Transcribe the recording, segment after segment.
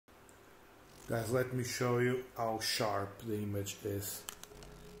Guys, let me show you how sharp the image is.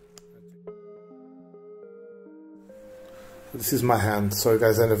 This is my hand, so you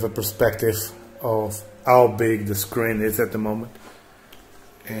guys have a perspective of how big the screen is at the moment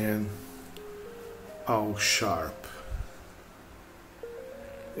and how sharp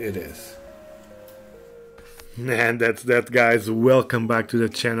it is. And that's that, guys. Welcome back to the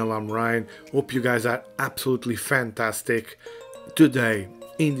channel. I'm Ryan. Hope you guys are absolutely fantastic. Today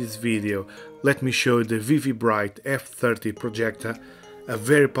in this video, let me show you the VIVIBRIGHT F30 projector, a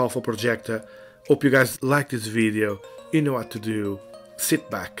very powerful projector. Hope you guys like this video. You know what to do.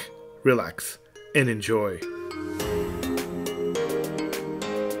 Sit back, relax, and enjoy.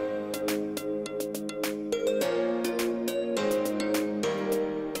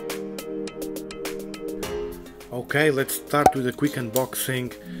 Okay, let's start with a quick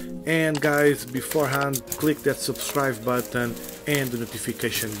unboxing. And guys, beforehand, click that subscribe button and the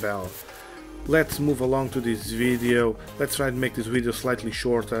notification bell. Let's move along to this video. Let's try to make this video slightly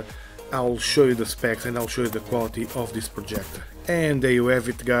shorter. I'll show you the specs and I'll show you the quality of this projector. And there you have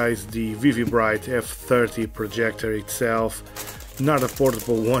it, guys, the VIVIBRIGHT F30 projector itself. Not a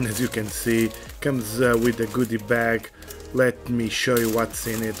portable one, as you can see. Comes with a goodie bag. Let me show you what's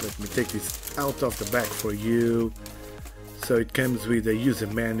in it. Let me take this out of the bag for you. So it comes with a user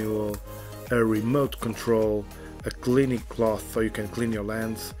manual, a remote control, a cleaning cloth so you can clean your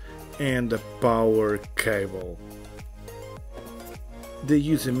lens, and a power cable. The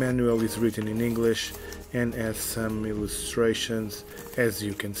user manual is written in English and has some illustrations, as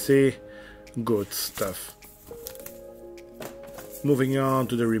you can see. Good stuff. Moving on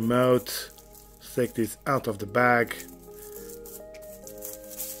to the remote. Let's take this out of the bag.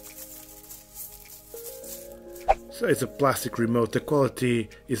 So it's a plastic remote. The quality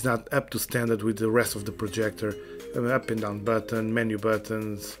is not up to standard with the rest of the projector. An up and down button, menu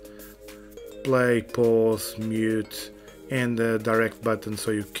buttons, play, pause, mute, and a direct button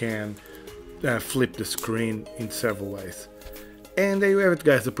so you can flip the screen in several ways. And there you have it,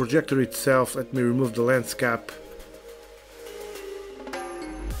 guys, the projector itself. Let me remove the lens cap.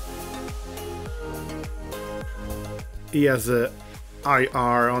 He has a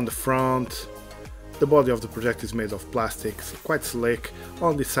IR on the front. The body of the projector is made of plastic, so quite slick.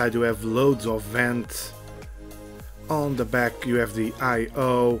 On this side you have loads of vents. On the back you have the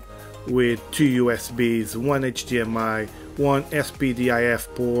I/O with 2 USBs, 1 HDMI, 1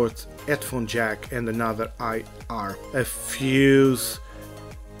 SPDIF port, headphone jack and another IR. A fuse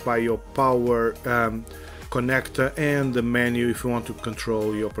by your power connector, and the menu if you want to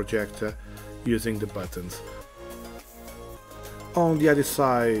control your projector using the buttons. On the other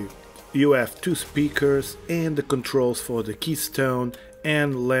side you have 2 speakers and the controls for the keystone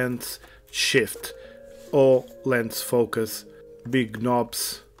and lens shift or lens focus, big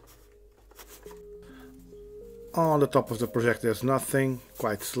knobs. On the top of the projector there's nothing,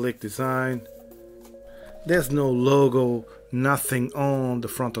 quite slick design. There's no logo, nothing on the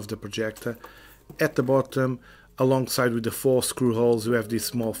front of the projector. At the bottom, alongside with the 4 screw holes, you have this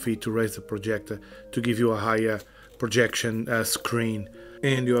small feet to raise the projector to give you a higher projection screen.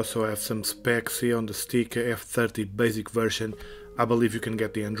 And you also have some specs here on the sticker. F30 basic version. I believe you can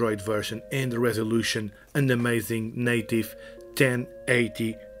get the Android version, and the resolution an amazing native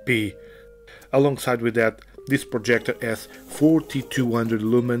 1080p. Alongside with that, this projector has 4200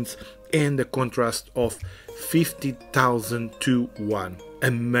 lumens and a contrast of 50,000 to 1.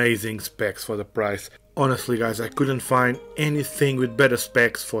 Amazing specs for the price. Honestly, guys, I couldn't find anything with better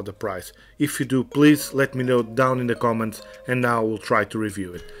specs for the price. If you do, please let me know down in the comments and I will try to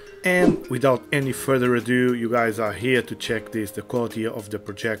review it. And without any further ado, you guys are here to check this, the quality of the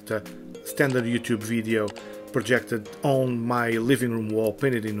projector. Standard YouTube video projected on my living room wall,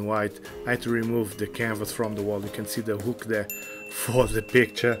 painted in white. I had to remove the canvas from the wall. You can see the hook there for the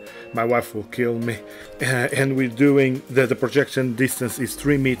picture. My wife will kill me. And we're doing the projection distance is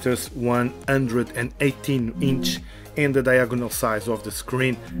 3 meters 118 inch, and the diagonal size of the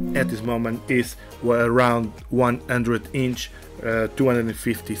screen at this moment is around 100 inch,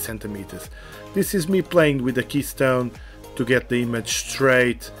 250 centimeters. This is me playing with the keystone to get the image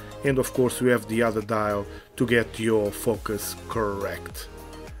straight, and of course we have the other dial to get your focus correct.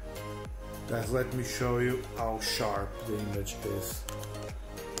 Guys, let me show you how sharp the image is.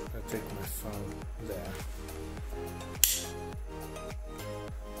 I take my phone there.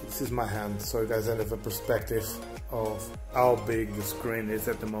 This is my hand, so you guys have a perspective of how big the screen is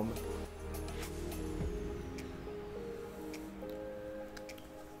at the moment.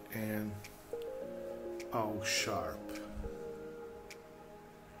 And how sharp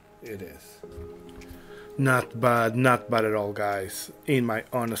it is. Not bad, not bad at all, guys, in my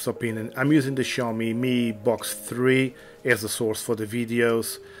honest opinion. I'm using the Xiaomi Mi Box 3 as the source for the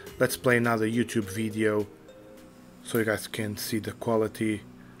videos. Let's play another YouTube video so you guys can see the quality.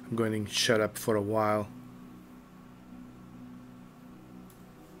 I'm going to shut up for a while.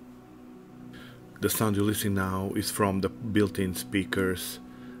 The sound you listen now is from the built-in speakers,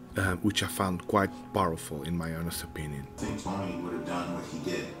 which I found quite powerful in my honest opinion. I think Tony would have done what he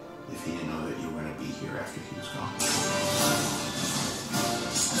did if he didn't know that you were going to be here after he was gone.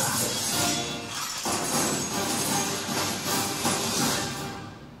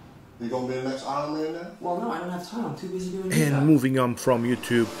 You gonna be the next Iron Man now? Well, no, I don't have time. I'm too busy doing And that. moving on from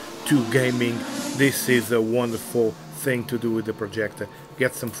YouTube to gaming, this is a wonderful thing to do with the projector.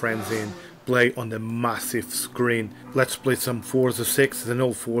 Get some friends in, play on the massive screen. Let's play some Forza 6, an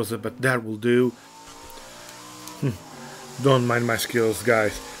old Forza, but that will do. Don't mind my skills,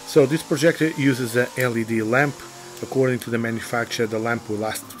 guys. So this projector uses a LED lamp. According to the manufacturer, the lamp will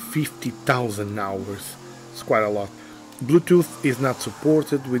last 50,000 hours. It's quite a lot. Bluetooth is not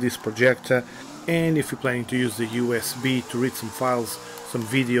supported with this projector, and if you're planning to use the USB to read some files, some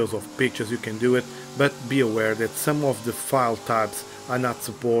videos of pictures, you can do it, but be aware that some of the file types are not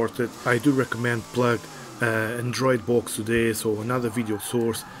supported. I do recommend plug Android box to this or another video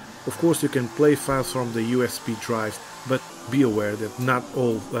source. Of course, you can play files from the USB drive, but be aware that not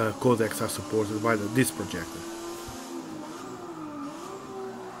all codecs are supported by this projector.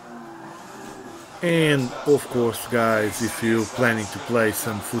 And of course, guys, if you're planning to play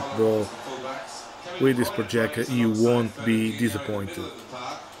some football with this projector, you won't be disappointed.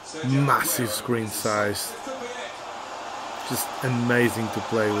 Massive screen size, just amazing to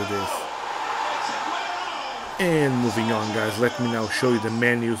play with this. And moving on, guys, let me now show you the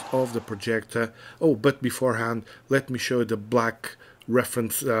menus of the projector. Oh, but beforehand, let me show you the black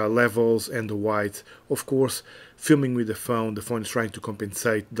reference levels and the white. Of course, filming with the phone is trying to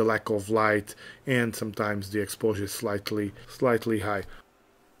compensate the lack of light, and sometimes the exposure is slightly high.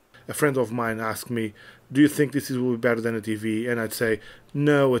 A friend of mine asked me, do you think this will be better than a TV? And I'd say,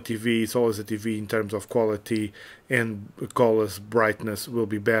 no, a TV is always a TV in terms of quality, and colors, brightness will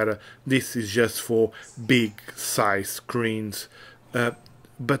be better. This is just for big size screens.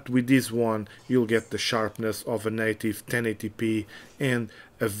 But with this one, you'll get the sharpness of a native 1080p and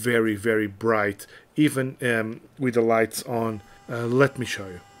a very, very bright, even with the lights on. Let me show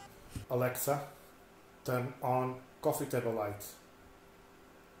you. Alexa, turn on coffee table lights.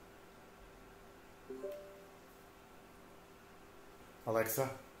 Alexa,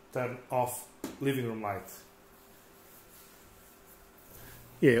 turn off living room lights.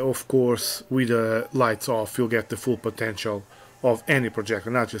 Yeah, of course, with the lights off, you'll get the full potential of any projector,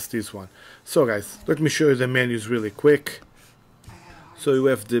 not just this one. So guys, let me show you the menus really quick. So you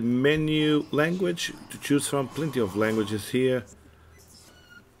have the menu language to choose from, plenty of languages here.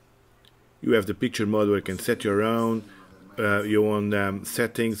 You have the picture mode where you can set your own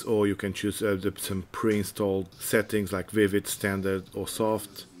settings, or you can choose some pre-installed settings like vivid, standard or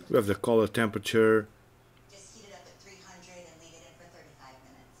soft. You have the color temperature. Just heat it up at 300 and leave it in for 35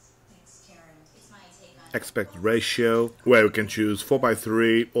 minutes. Thanks, Karen. It's my take on Aspect ratio, where you can choose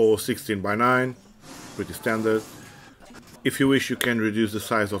 4:3 or 16:9, pretty standard. If you wish, you can reduce the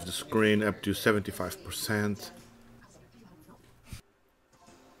size of the screen up to 75%.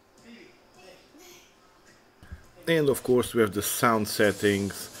 And of course, we have the sound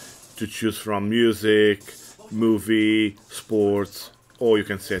settings to choose from: music, movie, sports, or you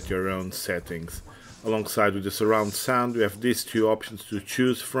can set your own settings. Alongside with the surround sound, we have these two options to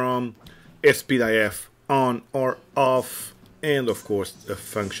choose from: SPIF on or off, and of course a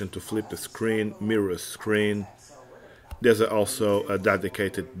function to flip the screen, mirror screen. There's also a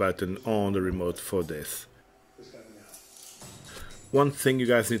dedicated button on the remote for this. One thing you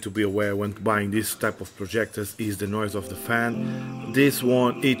guys need to be aware when buying this type of projectors is the noise of the fan. This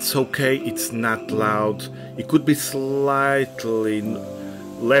one, it's okay, it's not loud. It could be slightly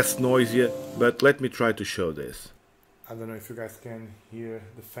less noisier, but let me try to show this. I don't know if you guys can hear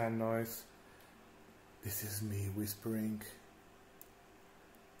the fan noise. This is me whispering,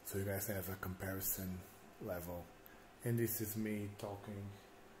 so you guys have a comparison level. And this is me talking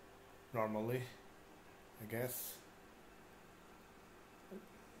normally, I guess.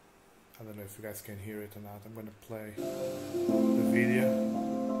 I don't know if you guys can hear it or not. I'm gonna play the video.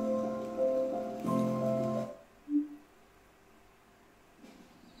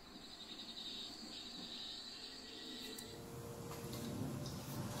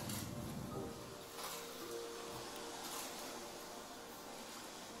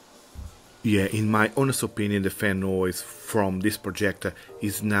 Yeah, in my honest opinion, the fan noise from this projector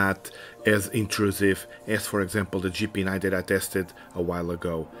is not as intrusive as, for example, the GP9 that I tested a while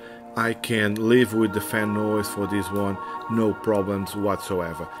ago. I can live with the fan noise for this one, no problems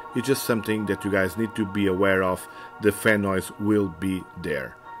whatsoever. It's just something that you guys need to be aware of. The fan noise will be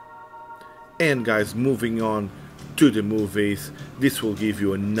there. And guys, moving on to the movies, this will give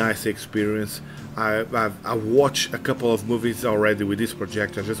you a nice experience. I've watched a couple of movies already with this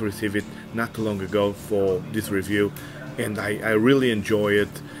projector. I just received it not too long ago for this review, and I really enjoy it.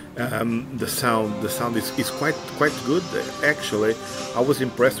 The sound is quite good actually. I was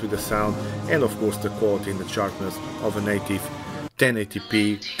impressed with the sound, and of course the quality and the sharpness of a native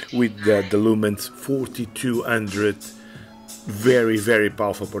 1080p with the LUMENS 4200. Very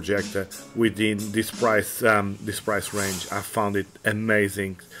powerful projector within this price range. I found it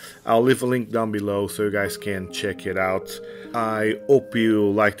amazing. I'll leave a link down below so you guys can check it out. I hope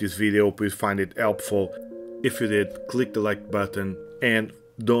you liked this video, hope you find it helpful. If you did, click the like button and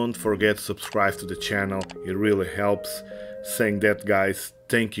don't forget to subscribe to the channel, it really helps. Saying that, guys,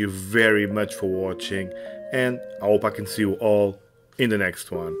 thank you very much for watching, and I hope I can see you all in the next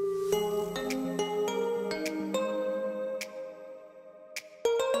one.